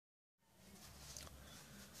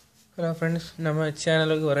Hello friends, நம்ம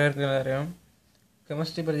சேனலுக்கு வரவேற்கிறோம்.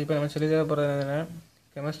 கெமிஸ்ட்ரி பரிச்சை இப்போ நம்ம சொல்லித்தர போகிறது என்னென்னா,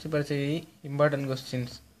 chemistry பரிச்சை important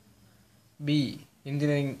questions B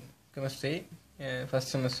engineering chemistry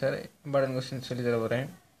first semester important questions சொல்லித்தர போகிறேன்.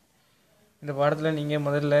 இந்த பாடத்தில் நீங்கள்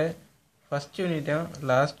முதல்ல ஃபஸ்ட் யூனிட்டையும்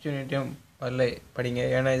லாஸ்ட் யூனிட்டையும் வரல படிங்க,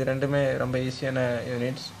 ஏன்னா இது ரெண்டுமே ரொம்ப ஈஸியான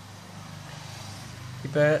யூனிட்ஸ்.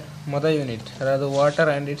 இப்போ மொதல் யூனிட், அதாவது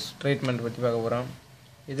வாட்டர் அண்ட் இட்ஸ் ட்ரீட்மெண்ட் பற்றி பார்க்க போகிறோம்.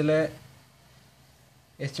 இதில்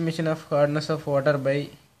estimation of hardness of water by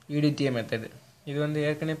EDTA method. இது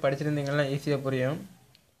ஏற்கனவே படிச்சிருந்தீங்கன்னா ஈஸியாக புரியும்.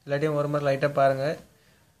 இல்லாட்டியும் ஒரு மாதிரி லைட்டாக பாருங்கள்.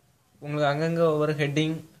 உங்களுக்கு அங்கங்கே ஒவ்வொரு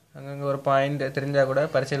ஹெட்டிங், அங்கங்கே ஒரு பாயிண்ட் தெரிஞ்சால் கூட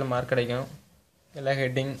பரீட்சையில் மார்க் கிடைக்கும். எல்லா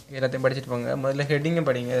ஹெட்டிங் எல்லாத்தையும் படிச்சுட்டு போங்க. முதல்ல ஹெட்டிங்கை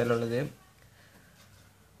படிங்க, அதில் உள்ளது.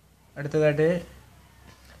 அடுத்ததாட்டு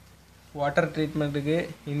வாட்டர் ட்ரீட்மெண்ட்டுக்கு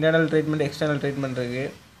இன்டர்னல் ட்ரீட்மெண்ட், எக்ஸ்டர்னல் ட்ரீட்மெண்ட் இருக்குது.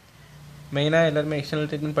 மெயினாக எல்லாருமே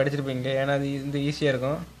எக்ஸ்டர்னல் ட்ரீட்மெண்ட் படிச்சிருப்பீங்க, ஏன்னா அது ஈஸியாக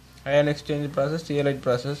இருக்கும். Iron exchange process, theodolite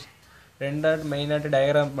process. ரெண்டாவது மெயினாட்டு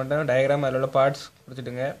டயக்ராம் பண்ணுறோம். டயக்ராம் அதில் உள்ள பார்ட்ஸ்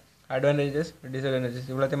கொடுத்துட்டுங்க. அட்வான்டேஜஸ், டிஸ்அட்வான்டேஜஸ்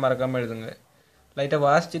இவ்வளோத்தையும் மறக்காமல் எழுதுங்க. லைட்டாக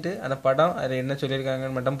வாசிச்சுட்டு அந்த படம் அதில் என்ன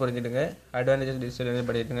சொல்லியிருக்காங்கன்னு மட்டும் புரிஞ்சுட்டுங்க. Advantages, disadvantage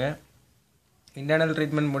படிட்டுங்க. இன்டர்னல்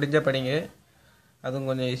ட்ரீட்மெண்ட் முடிஞ்சால் படிங்க, அதுவும்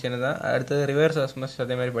கொஞ்சம் ஈஸியானது தான். அடுத்தது ரிவர்ஸ் ஆஸ்மஸ்,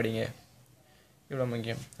 அதேமாதிரி படிங்க, இவ்வளோ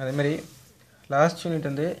முக்கியம். அதேமாதிரி last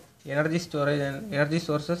unit energy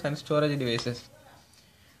sources and storage devices.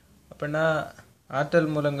 அப்படின்னா ஆற்றல்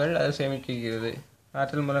மூலங்கள் அது சேமிக்கிறது.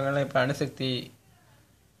 ஆற்றல் மூலங்கள்லாம் இப்போ அணுசக்தி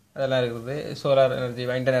அதெல்லாம் இருக்குது, சோலார் எனர்ஜி,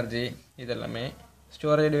 வைண்ட் எனர்ஜி இதெல்லாமே.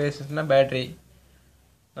 ஸ்டோரேஜ் டிவைசஸ்னால் பேட்ரி,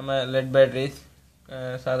 நம்ம லெட் பேட்ரிஸ்,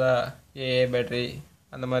 சாதா AA பேட்ரி,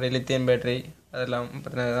 அந்த மாதிரி லித்தியம் பேட்ரி, அதெல்லாம்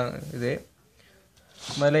தான் இது.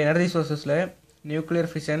 முதல்ல energy சோர்ஸஸில் nuclear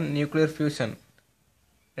fission, nuclear fusion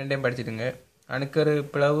ரெண்டையும் படிச்சுட்டுங்க. அணுக்கரு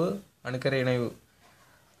பிளவு, அணுக்கரு இணைவு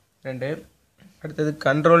ரெண்டு. அடுத்தது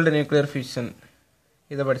கண்ட்ரோல்டு நியூக்ளியர் ஃபியூஷன்,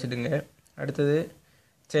 இதை படிச்சுட்டுங்க. அடுத்தது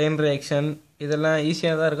செயின் ரியாக்ஷன், இதெல்லாம்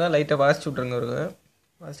ஈஸியாக தான் இருக்கும், லைட்டாக வாசிச்சு விட்ருங்க. ஒரு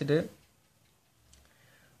வாசிச்சுட்டு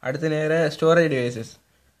அடுத்த நேரம் ஸ்டோரேஜ் டிவைசஸ்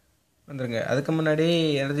வந்துடுங்க. அதுக்கு முன்னாடி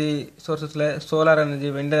energy சோர்ஸஸில் solar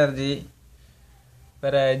energy, wind energy,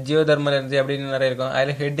 வேறு ஜியோ தெர்மல் எனர்ஜி அப்படின்னு நிறைய இருக்கும்.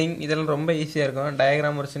 அதில் ஹெட்டிங் இதெல்லாம் ரொம்ப ஈஸியாக இருக்கும்.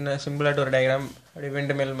 டயக்ராம் ஒரு சின்ன சிம்பிளாட்டு ஒரு டயக்ராம், அப்படி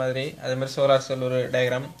விண்ட் மில் மாதிரி, அதேமாதிரி சோலார் செல் ஒரு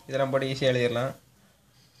டயக்ராம், இதெல்லாம் போட்டு ஈஸியாக எழுதிடலாம்.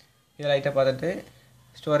 இதை லைட்டாக பார்த்துட்டு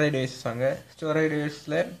ஸ்டோரேஜ் டிவைசஸ் வாங்க. ஸ்டோரேஜ்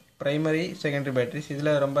டிவைஸில் ப்ரைமரி, செகண்டரி பேட்டரிஸ், இதில்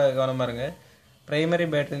ரொம்ப கவனமாக இருங்க. ப்ரைமரி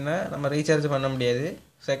பேட்டரினா நம்ம ரீசார்ஜ் பண்ண முடியாது,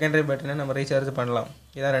 செகண்டரி பேட்டரினா நம்ம ரீசார்ஜ் பண்ணலாம்.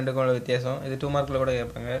 இதான் ரெண்டுக்கும் உள்ள வித்தியாசம். இது 2 மார்க்கில் கூட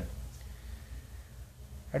கேட்பாங்க.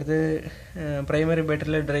 அடுத்து ப்ரைமரி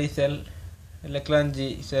பேட்டரியில் ட்ரை செல், லெக்லாஞ்சி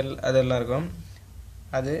செல் அதெல்லாம் இருக்கும்.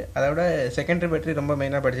 அதோட செகண்டரி பேட்டரி ரொம்ப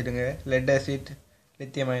மெயினாக படிச்சுட்டுங்க. Lead acid,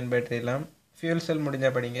 lithium ion பேட்டரியெல்லாம். Fuel cell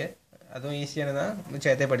முடிஞ்சால் படிங்க, அதுவும் ஈஸியானதான்,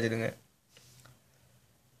 மிச்சத்தை படிச்சுடுங்க.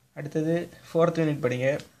 அடுத்தது 4th யூனிட் படிங்க.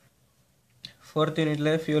 4th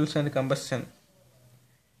யூனிட்டில் ஃபியூல்ஸ் அண்ட் கம்பஸ்டன்.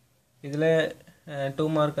 இதில் 2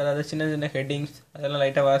 மார்க், அதாவது சின்ன சின்ன ஹெட்டிங்ஸ் அதெல்லாம்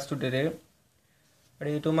லைட்டாக வாசிச்சு விட்டுரு.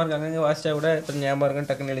 அப்படி 2 மார்க் அங்கங்கே வாசித்தா கூட கொஞ்சம் ஞாபகம்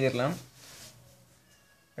இருக்குன்னு டக்குன்னு எழுதிடலாம்.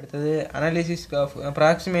 அடுத்தது அனாலிசிஸ் ஆஃப்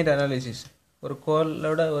அப்ராக்சிமேட் அனாலிசிஸ். ஒரு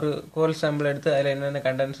கோல் சாம்பிள் எடுத்து அதில் என்னென்ன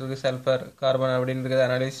கண்டென்ட்ஸ் இருக்குது, சல்ஃபர், கார்பன் அப்படின்றத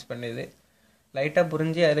அனாலிசிஸ் பண்ணிது. லைட்டாக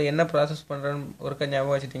புரிஞ்சு அதில் என்ன ப்ராசஸ் பண்ணுறோன்னு ஒருக்க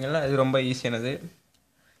ஞாபகம் வச்சுட்டிங்கன்னா அது ரொம்ப ஈஸியானது.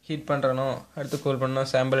 ஹீட் பண்ணுறணும், அடுத்து கூல் பண்ணணும்,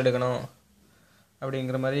 சாம்பிள் எடுக்கணும்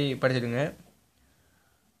அப்படிங்கிற மாதிரி படிச்சுடுங்க.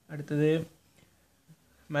 அடுத்தது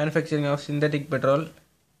மேனுஃபேக்சரிங் ஆஃப் சிந்தட்டிக் பெட்ரோல்,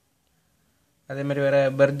 அதேமாதிரி வேறு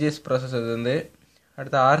பர்ஜியஸ் ப்ராசஸ். அது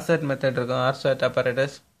அடுத்து ஆர்சாட் மெத்தட் இருக்கும், ஆர்சாட்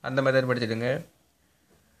அப்பரேட்டஸ், அந்த மெத்தட் படிச்சுடுங்க.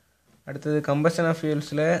 அடுத்தது combustion of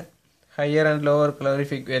ஃபியூல்ஸில் higher and lower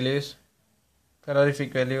calorific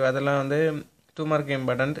value அதெல்லாம் 2 மார்க்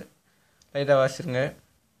இம்பார்ட்டண்ட், லைட்டாக வாசிச்சுருங்க.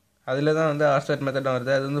 அதில் தான் ஆர்சாட் மெத்தடும்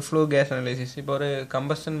வருது. அது ஃப்ளூ கேஸ் அனாலிசிஸ். இப்போ ஒரு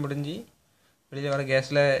கம்பஸ்டன் முடிஞ்சு வெளியில் வர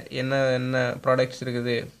கேஸில் என்ன ப்ராடக்ட்ஸ்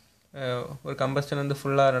இருக்குது, ஒரு கம்பஸ்டன்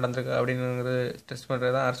ஃபுல்லாக நடந்திருக்கு அப்படிங்கிறது டெஸ்ட்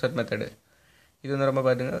பண்ணுறது தான் ஆர்சாட் மெத்தடு. இது ரொம்ப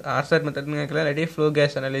பார்த்துங்க. ஆர்சாட் மெத்தட்னு கேட்கலாம், இல்லாட்டி ஃப்ளூ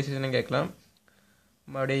கேஸ் அனாலிசிஸ்னு கேட்கலாம்.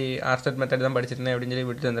 அப்படி ஆர்சாட் மெத்தட் தான் படிச்சிருந்தேன் அப்படின்னு சொல்லி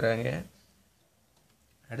விட்டு வந்துடுறாங்க.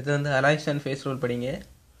 அடுத்து அலாய்ஸ் அண்ட் ஃபேஸ் ரூல் படிங்க.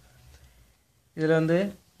 இதில்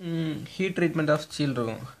ஹீட் ட்ரீட்மெண்ட் ஆஃப் ஸ்டீல்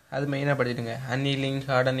இருக்கும், அது மெயினாக படிச்சுட்டுங்க. அன்னீலிங்,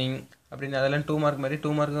 ஹார்டனிங் அப்படின்னு அதெல்லாம் 2 மார்க் மாதிரி.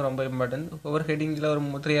 2 மார்க்கும் ரொம்ப இம்பார்ட்டன்ட். ஒவ்வொரு ஹெட்டிங்கில் ஒரு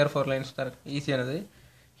 3 or 4 லைன்ஸ் தான் ஈஸியானது.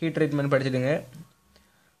 Heat treatment படிச்சுட்டுங்க.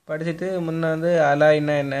 படிச்சுட்டு முன்னே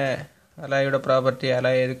அலாய்னா என்ன, அலாயோட ப்ராப்பர்ட்டி,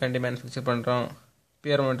 அலாய் எதுக்காண்டி மேனுஃபேக்சர் பண்ணுறோம்,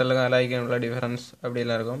 பியூர் மெட்டலுக்கும் அலாய்க்கும் உள்ள டிஃபரன்ஸ்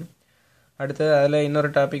அப்படிலாம் இருக்கும். அடுத்து அதில்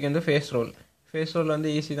இன்னொரு topic face role. Face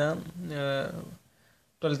role easy தான்,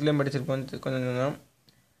 12th படிச்சிருப்போம் கொஞ்சம்.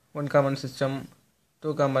 1 common system,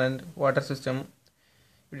 2 component, water system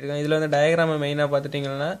இப்படி இருக்கும். இதில் டயக்ராமை மெயினாக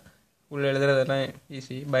பார்த்துட்டிங்கன்னா உள்ள எழுதுறதெல்லாம்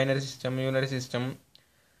ஈஸி. பைனரி சிஸ்டம், யூனரி சிஸ்டம்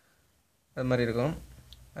அது மாதிரி இருக்கும்.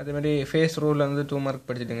 அதேமாதிரி ஃபேஸ் ரூலில் வந்து 2 மார்க்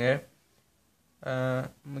படிச்சுடுங்க.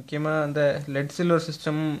 முக்கியமாக அந்த லெட் சில்வர்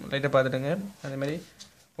சிஸ்டம் லைட்டாக பார்த்துட்டுங்க. அதேமாதிரி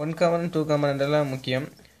 1 காமன் 2 காமன் இதெல்லாம் முக்கியம்.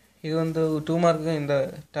 இது வந்து 2 மார்க்கு இந்த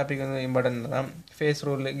டாபிக் வந்து இம்பார்ட்டன்ட் தான். Face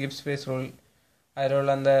rule, Gibbs face rule, அதில்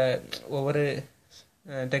உள்ள அந்த ஒவ்வொரு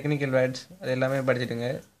டெக்னிக்கல் வேர்ட்ஸ் அது எல்லாமே படிச்சுட்டுங்க.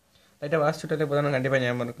 லைட்டாக வாசிச்சுட்டாலே இப்போ தான் கண்டிப்பாக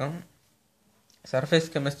ஞாபகம் இருக்கும். சர்ஃபேஸ்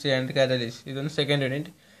கெமிஸ்ட்ரி அண்ட் கேட்டலிஸ் இது வந்து செகண்ட் யூனிட்.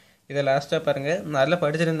 இதை லாஸ்ட்டாக பாருங்கள். நல்லா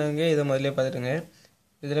படிச்சிருந்தவங்க இதை முதல்ல பார்த்துட்டுங்க.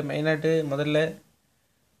 இதில் மெயினாட்டு முதல்ல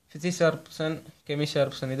ஃபிசிக்ஸ் ஆப்ஷன், கெமிஸ்ட்ரி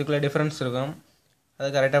ஆப்ஷன் இதுக்குள்ளே டிஃப்ரென்ஸ் இருக்கும். அதை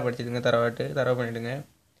கரெக்டாக படிச்சுடுங்க, தரவு பண்ணிவிடுங்க.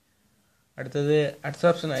 அடுத்தது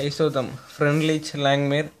அட்சார்ப்ஷன் ஐசோதம், ஃப்ரெண்ட்லிச்,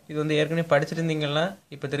 லாங்மேர் இது வந்து ஏற்கனவே படிச்சிருந்தீங்கன்னா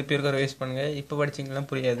இப்போ திருப்பி இருக்க ரிவைஸ் பண்ணுங்கள். இப்போ படிச்சிங்கன்னா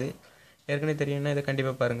புரியாது. ஏற்கனவே தெரியும்னா இதை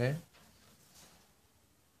கண்டிப்பாக பாருங்கள்.